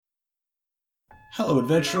Hello,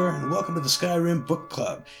 adventurer, and welcome to the Skyrim Book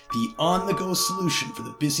Club, the on-the-go solution for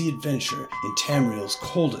the busy adventure in Tamriel's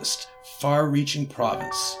coldest, far-reaching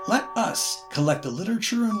province. Let us collect the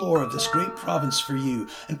literature and lore of this great province for you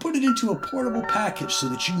and put it into a portable package so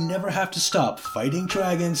that you never have to stop fighting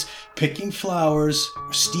dragons, picking flowers,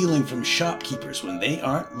 or stealing from shopkeepers when they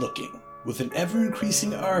aren't looking. With an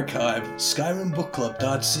ever-increasing archive,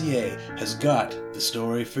 SkyrimBookClub.ca has got the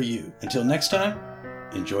story for you. Until next time,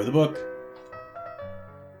 enjoy the book.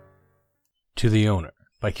 To the Owner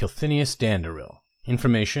by Kilthinius Danduril.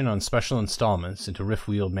 Information on special installments into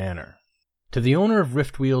Riftweald Manor. To the owner of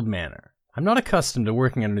Riftweald Manor, I'm not accustomed to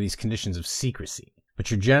working under these conditions of secrecy,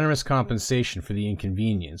 but your generous compensation for the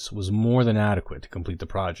inconvenience was more than adequate to complete the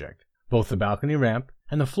project. Both the balcony ramp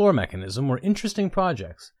and the floor mechanism were interesting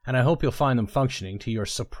projects, and I hope you'll find them functioning to your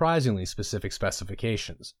surprisingly specific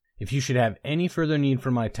specifications. If you should have any further need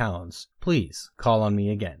for my talents, please call on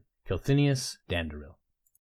me again. Kilthinius Danduril.